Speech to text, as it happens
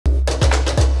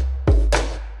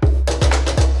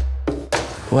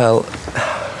Well,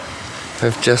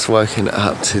 we've just woken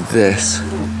up to this.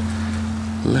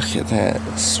 Look at that,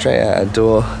 straight out our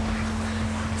door.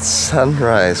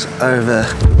 Sunrise over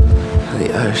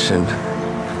the ocean.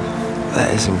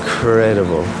 That is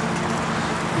incredible.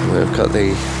 We've got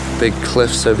the big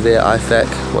cliffs over there, IFAC,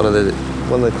 one of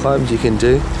the climbs you can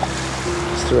do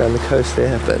just around the coast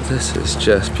there, but this is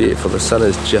just beautiful. The sun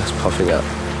is just popping up.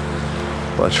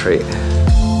 What a treat.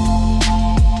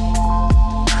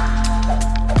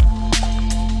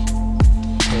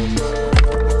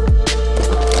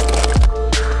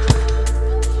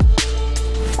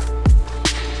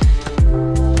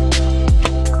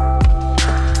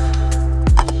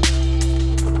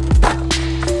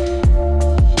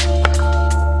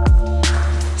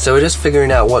 So we're just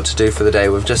figuring out what to do for the day.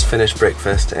 We've just finished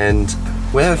breakfast and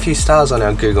we have a few stars on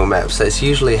our Google Maps. That's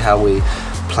usually how we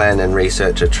plan and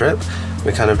research a trip.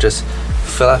 We kind of just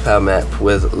fill up our map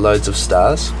with loads of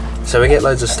stars. So we get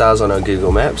loads of stars on our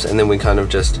Google Maps and then we kind of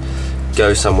just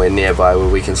go somewhere nearby where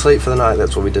we can sleep for the night.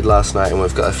 That's what we did last night, and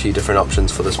we've got a few different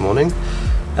options for this morning.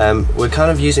 We're kind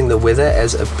of using the weather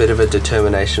as a bit of a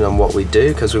determination on what we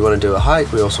do, because we want to do a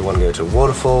hike, we also want to go to a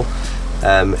waterfall.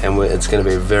 And it's going to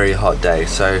be a very hot day,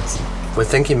 so we're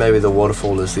thinking maybe the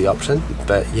waterfall is the option,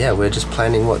 but yeah, we're just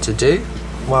planning what to do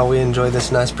while we enjoy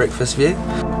this nice breakfast view.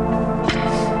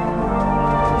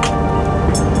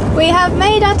 We have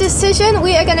made our decision.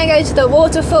 We are going to go to the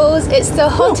waterfalls. It's the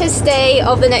hottest day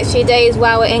of the next few days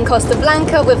while we're in Costa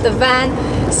Blanca with the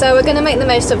van, so we're going to make the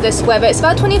most of this weather. It's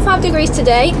about 25 degrees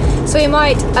today, so we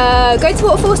might go to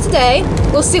waterfalls today.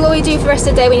 We'll see what we do for the rest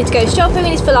of the day. We need to go shopping, we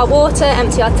need to fill our water,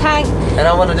 empty our tank. And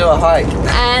I want to do a hike.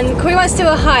 And Corey wants to do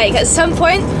a hike. At some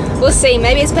point, we'll see.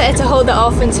 Maybe it's better to hold that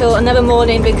off until another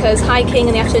morning, because hiking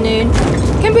in the afternoon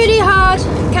can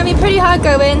be pretty hard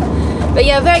going. But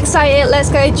yeah, very excited. Let's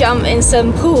go jump in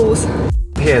some pools.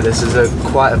 Here, this is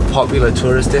quite a popular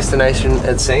tourist destination,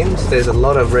 it seems. There's a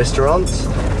lot of restaurants,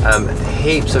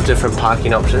 heaps of different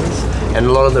parking options, and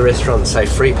a lot of the restaurants say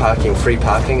free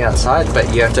parking outside,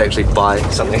 but you have to actually buy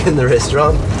something in the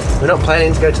restaurant. We're not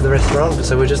planning to go to the restaurant,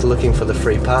 so we're just looking for the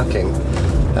free parking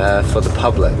for the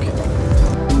public.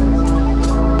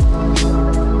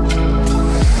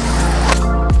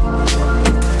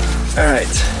 Alright,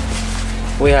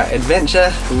 we are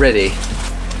adventure ready.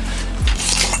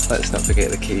 Let's not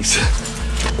forget the keys.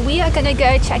 We are gonna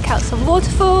go check out some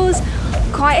waterfalls.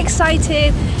 Quite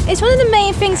excited. It's one of the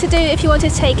main things to do if you want to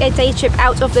take a day trip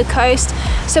out of the coast.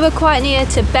 So we're quite near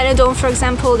to Benidorm, for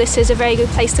example. This is a very good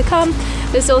place to come.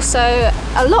 There's also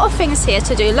a lot of things here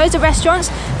to do. Loads of restaurants.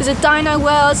 There's a dino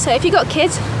world, so if you've got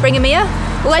kids, bring them here.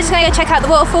 We're just gonna go check out the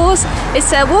waterfalls.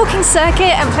 It's a walking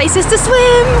circuit and places to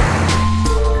swim.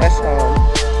 Press on.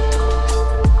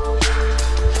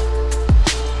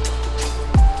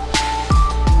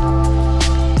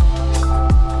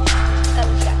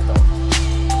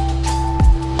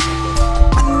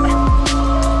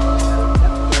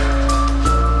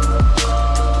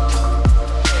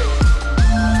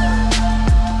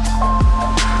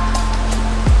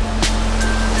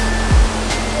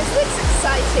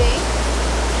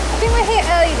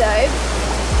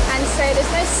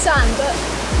 There's no sun, but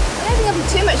I don't think it'll be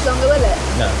too much longer, will it?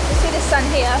 No. You see the sun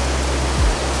here.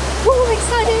 Woo,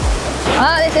 excited!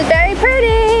 Oh, this is very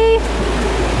pretty!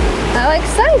 How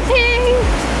exciting!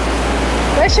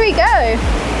 Where should we go?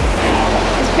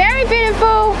 It's very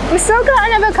beautiful. We've still got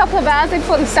another couple of hours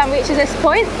before the sun reaches this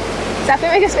point, so I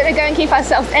think we're just going to go and keep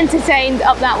ourselves entertained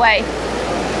up that way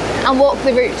and walk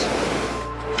the route.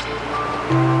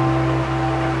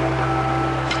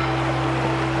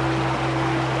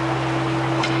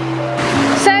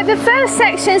 So the first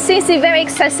section seems to be very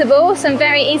accessible, some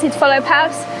very easy to follow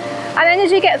paths, and then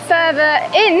as you get further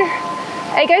in,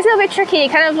 it gets a little bit tricky,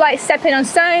 kind of like stepping on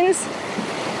stones.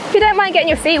 If you don't mind getting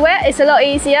your feet wet, it's a lot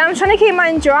easier. I'm trying to keep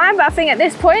mine dry, but I think at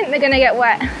this point they're going to get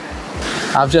wet.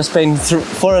 I've just been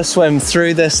for a swim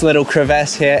through this little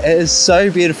crevasse here. It is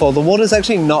so beautiful. The water's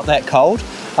actually not that cold.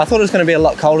 I thought it was going to be a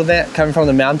lot colder there coming from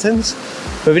the mountains.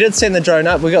 But we did send the drone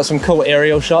up, we got some cool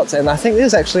aerial shots, and I think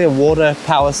there's actually a water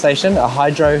power station, a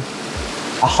hydro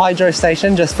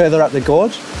station just further up the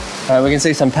gorge. We can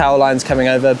see some power lines coming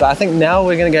over, but I think now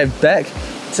we're gonna go back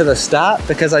to the start,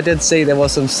 because I did see there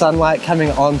was some sunlight coming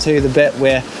onto the bit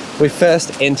where we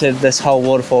first entered this whole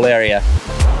waterfall area.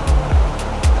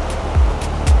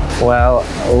 Well,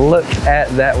 look at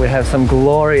that, we have some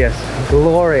glorious,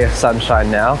 glorious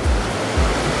sunshine now.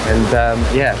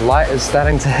 And yeah, light is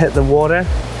starting to hit the water,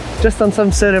 just on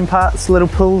some certain parts, little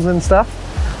pools and stuff.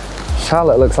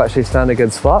 Charlotte looks like she's found a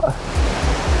good spot.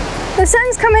 The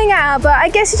sun's coming out, but I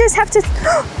guess you just have to...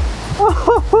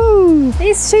 Oh,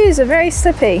 these shoes are very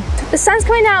slippy. The sun's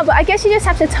coming out, but I guess you just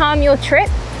have to time your trip.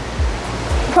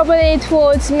 Probably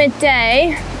towards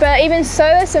midday, but even so,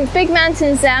 there's some big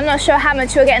mountains there. I'm not sure how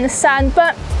much you'll get in the sun,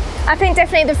 but I think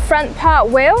definitely the front part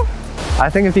will. I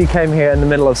think if you came here in the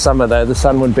middle of summer though, the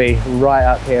sun would be right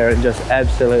up here and just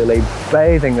absolutely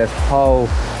bathing this whole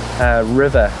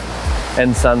river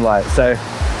in sunlight. So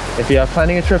if you are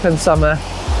planning a trip in summer,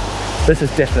 this is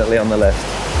definitely on the list.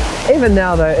 Even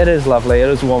now though, it is lovely, it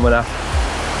is warm enough,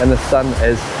 and the sun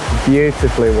is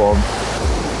beautifully warm.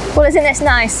 Well, isn't this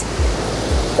nice?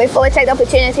 We thought we'd take the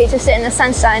opportunity to sit in the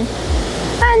sunshine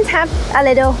and have a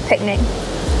little picnic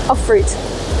of fruit.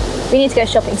 We need to go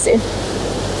shopping soon.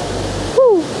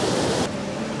 Woo.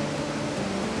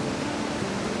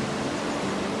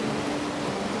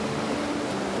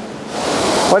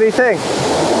 What do you think?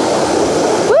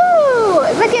 Woo!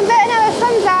 It's looking better now the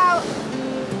sun's out.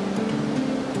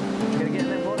 Gonna get in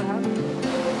that water, huh?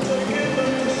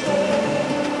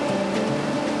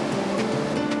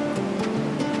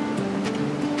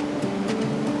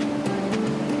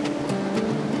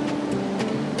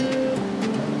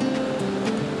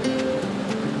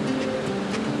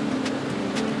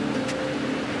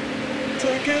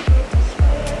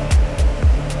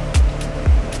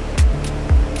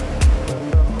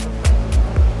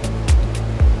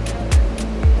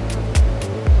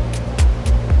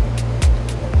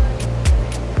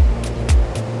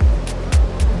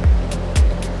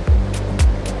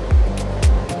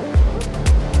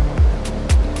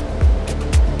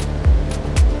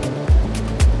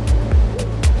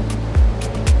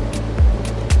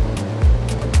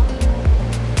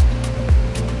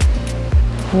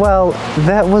 Well,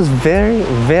 that was very,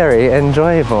 very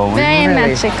enjoyable. Very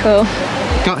magical.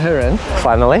 Got her in,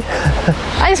 finally.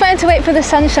 I just wanted to wait for the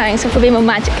sunshine so it could be more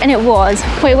magic, and it was.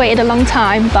 We waited a long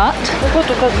time, but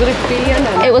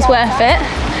it was worth it.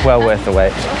 Well worth the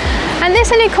wait. And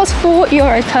this only costs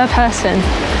 €4 per person.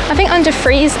 I think under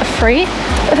threes are free,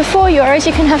 but for €4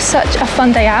 you can have such a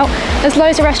fun day out. There's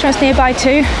loads of restaurants nearby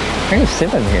too. I think there's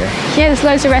 7 here. Yeah, there's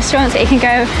loads of restaurants that you can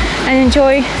go and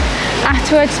enjoy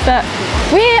afterwards, but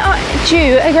we are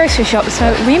due a grocery shop,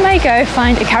 so we may go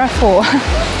find a Carrefour.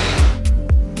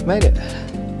 Made it.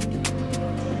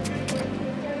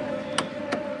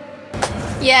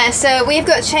 Yeah, so we've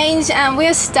got change and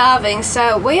we're starving,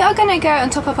 so we are going to go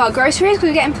and top up our groceries because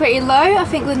we're getting pretty low. I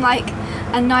think we'd like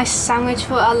a nice sandwich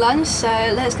for our lunch, so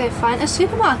let's go find a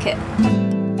supermarket.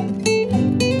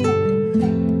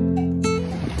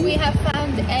 We have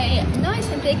found a nice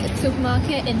and big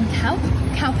supermarket in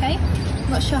Calpe.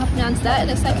 I'm not sure how to pronounce that. It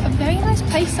looks like a very nice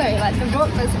place though, like the rock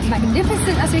was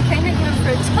magnificent as we came in. We went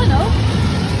through a tunnel.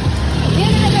 We're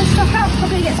going to go stock out,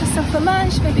 probably get some stuff for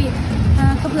lunch, maybe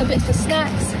a couple of bits for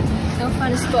snacks, and we'll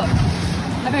find a spot.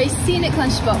 A very scenic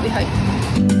lunch spot, we hope.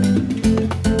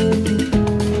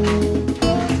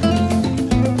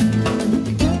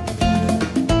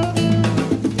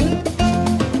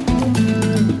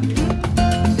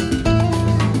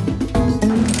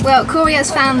 Well, Corey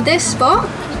has found this spot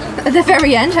at the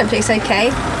very end, hopefully it's okay.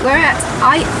 We're at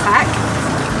IFAC,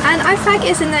 and IFAC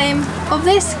is the name of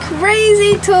this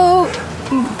crazy tall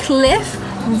cliff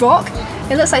rock.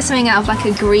 It looks like something out of like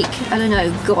a Greek, I don't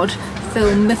know, god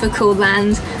film, mythical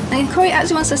land. And Corey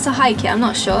actually wants us to hike it, I'm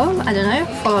not sure, I don't know,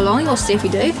 follow along, we'll see if we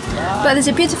do. But there's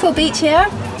a beautiful beach here,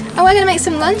 and we're going to make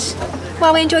some lunch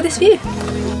while we enjoy this view.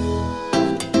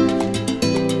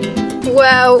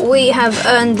 Well, we have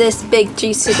earned this big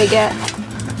juicy baguette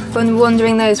from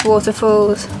wandering those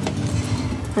waterfalls.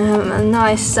 A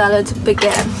nice salad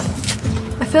baguette.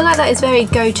 I feel like that is very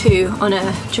go-to on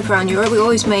a trip around Europe. We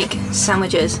always make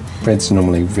sandwiches. Bread's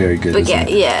normally very good, Baguette,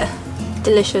 yeah.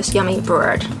 Delicious, yummy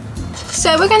bread.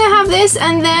 So we're going to have this,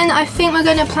 and then I think we're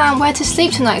going to plan where to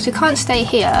sleep tonight, because we can't stay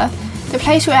here. The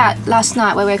place we were at last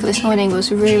night, where we woke up this morning,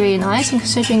 was really, really nice. I'm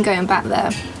considering going back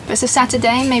there. But it's a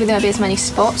Saturday, maybe there won't be as many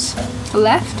spots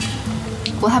left.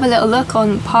 We'll have a little look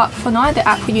on Park for Night, the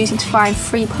app we're using to find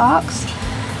free parks,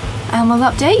 and we'll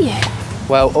update you.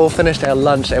 Well, all finished our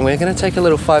lunch, and we're going to take a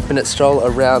little 5-minute stroll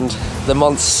around the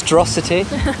monstrosity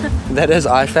that is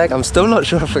IFAC. I'm still not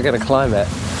sure if we're going to climb it,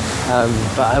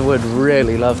 but I would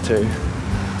really love to.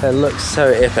 It looks so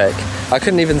epic. I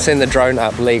couldn't even send the drone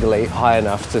up legally high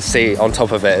enough to see on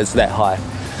top of it, it's that high.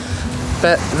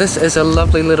 But this is a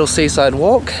lovely little seaside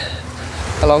walk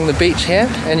along the beach here,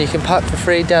 and you can park for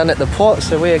free down at the port,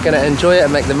 so we are going to enjoy it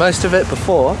and make the most of it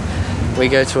before we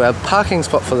go to our parking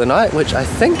spot for the night, which I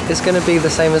think is going to be the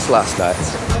same as last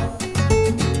night's.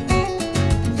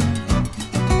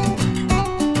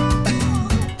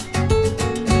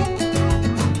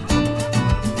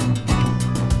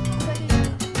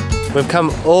 We've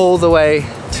come all the way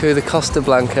to the Costa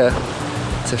Blanca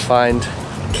to find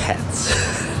cats.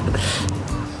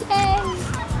 Yay!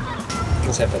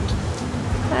 What's happened?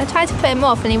 I tried to put him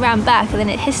off and he ran back and then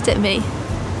it hissed at me.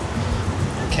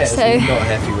 Cat's So- not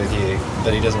happy with you,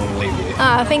 but he doesn't want to leave you.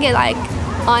 I think it like,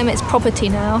 I'm its property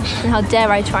now, and how dare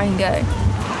I try and go.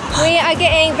 We are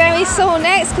getting very sore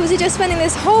necks because we're just spending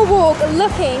this whole walk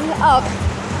looking up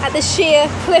at the sheer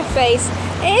cliff face.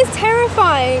 It is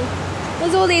terrifying.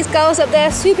 There's all these girls up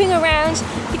there swooping around.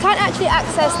 You can't actually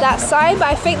access that side, but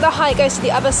I think the hike goes to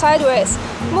the other side where it's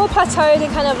more plateaued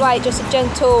and kind of like just a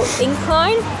gentle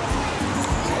incline.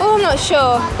 Oh, I'm not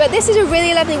sure, but this is a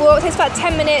really lovely walk. It takes about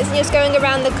 10 minutes and you're just going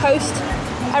around the coast,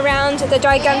 around the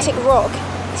gigantic rock.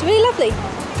 It's really lovely.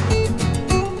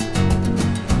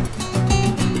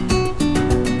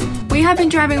 We have been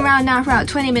driving around now for about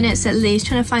 20 minutes at least,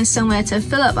 trying to find somewhere to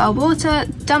fill up our water,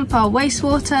 dump our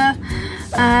wastewater,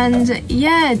 and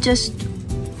yeah, just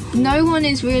no one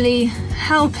is really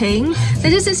helping. There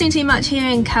doesn't seem to be much here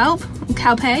in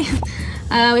Calpe.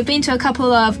 We've been to a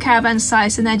couple of caravan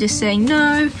sites and they're just saying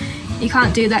no, you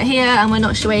can't do that here, and we're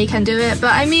not sure where you can do it.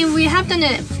 But I mean, we have done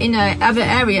it in other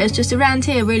areas, just around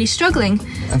here really struggling.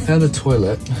 I found a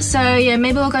toilet. So yeah,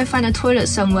 maybe we'll go find a toilet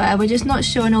somewhere. We're just not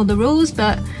sure on all the rules,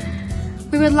 but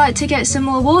we would like to get some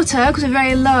more water because we're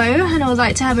very low, and I would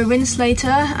like to have a rinse later,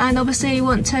 and obviously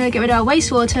want to get rid of our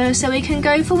wastewater so we can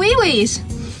go for wee-wees.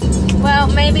 Well,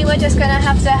 maybe we're just gonna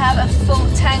have to have a full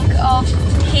tank of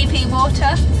heapy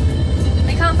water.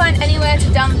 We can't find anywhere to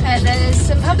dump it. There's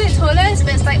some public toilets,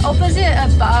 but it's like opposite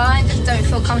a bar. I just don't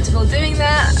feel comfortable doing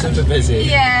that. Super busy.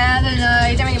 Yeah, I don't know.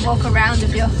 You don't really walk around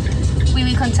with your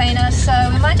wee-wee container, so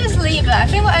we might just leave it. I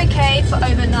think we're okay for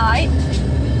overnight.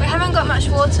 We haven't got much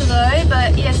water though,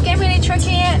 but yeah, it's getting really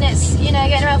tricky, and it's, you know,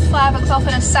 getting around 5 o'clock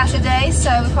on a Saturday, so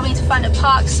we probably need to find a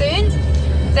park soon.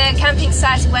 The camping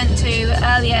site we went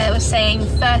to earlier was saying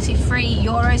 33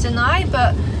 euros a night,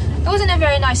 but it wasn't a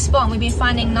very nice spot, and we've been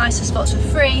finding nicer spots for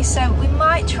free, so we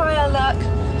might try our luck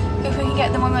if we can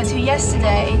get the one we went to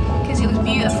yesterday, because it was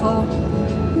beautiful,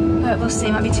 but we'll see,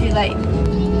 it might be too late.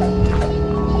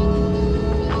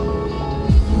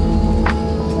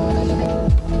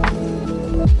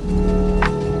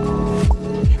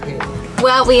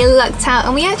 Well, we lucked out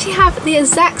and we actually have the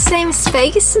exact same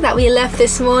space that we left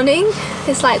this morning.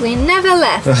 It's like we never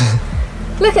left.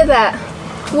 Look at that.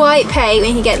 Why pay when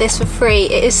you can get this for free?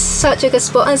 It is such a good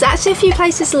spot, and there's actually a few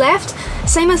places left.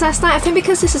 Same as last night, I think,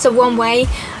 because this is a one-way,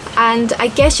 and I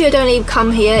guess you'd only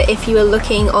come here if you were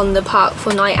looking on the Park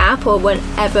for Night app, or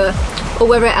whenever, or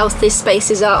wherever else these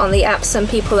spaces are on the app some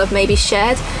people have maybe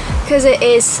shared, because it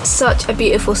is such a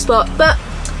beautiful spot. But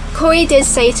Corey did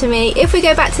say to me, if we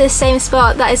go back to the same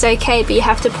spot, that is okay, but you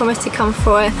have to promise to come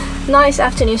for a nice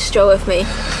afternoon stroll with me.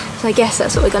 So I guess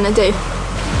that's what we're gonna do.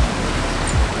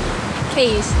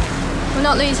 Please, we're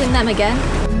not losing them again.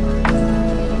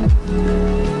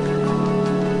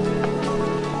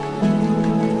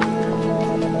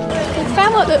 We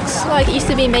found what looks like it used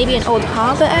to be maybe an old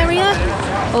harbour area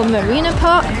or marina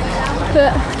park,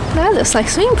 but that looks like a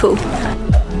swimming pool.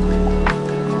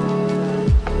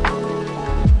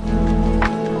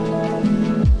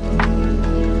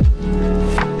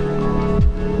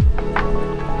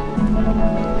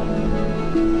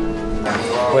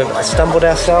 We've stumbled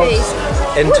ourselves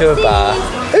into a bar.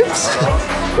 Oops!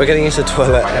 We're going to use the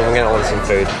toilet and we're going to order some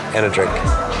food and a drink.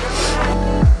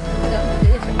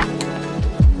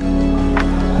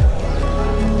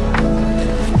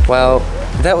 Well,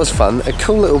 that was fun. A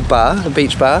cool little bar, a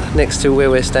beach bar, next to where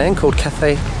we're staying, called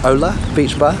Cafe Ola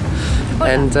Beach Bar.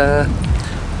 And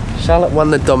Charlotte won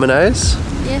the dominoes.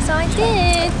 Yes, I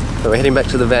did. So we're heading back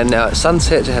to the van now at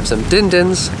sunset to have some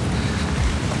din-dins.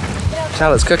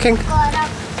 Charlotte's cooking.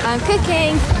 I'm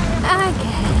cooking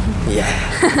again.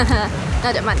 Yeah.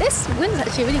 I don't mind. This wind's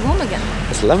actually really warm again.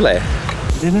 It's lovely.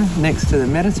 Dinner next to the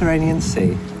Mediterranean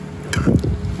Sea.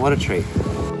 What a treat.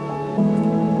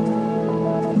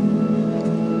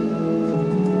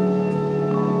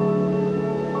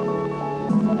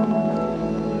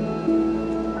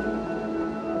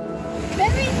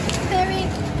 Very,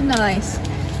 very nice.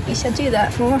 You should do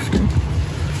that more often.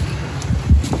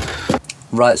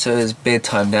 Right, so it's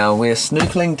bedtime now. We're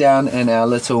snookling down in our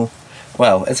little,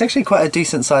 well, it's actually quite a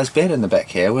decent sized bed in the back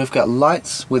here. We've got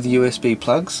lights with USB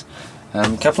plugs,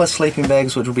 a couple of sleeping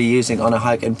bags which we'll be using on a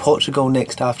hike in Portugal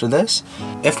next after this.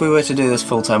 If we were to do this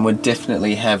full time, we'd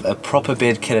definitely have a proper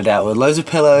bed kitted out with loads of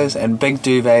pillows and big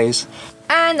duvets.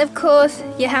 And of course,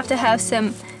 you have to have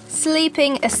some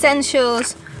sleeping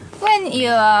essentials when you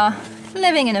are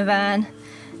living in a van.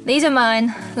 These are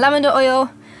mine: lavender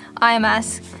oil, eye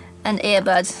mask, and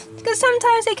earbuds, because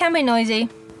sometimes they can be noisy.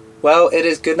 Well, it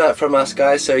is good night from us,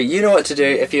 guys, so you know what to do.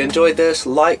 If you enjoyed this,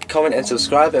 like, comment and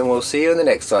subscribe, and we'll see you in the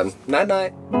next one. Night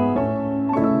night.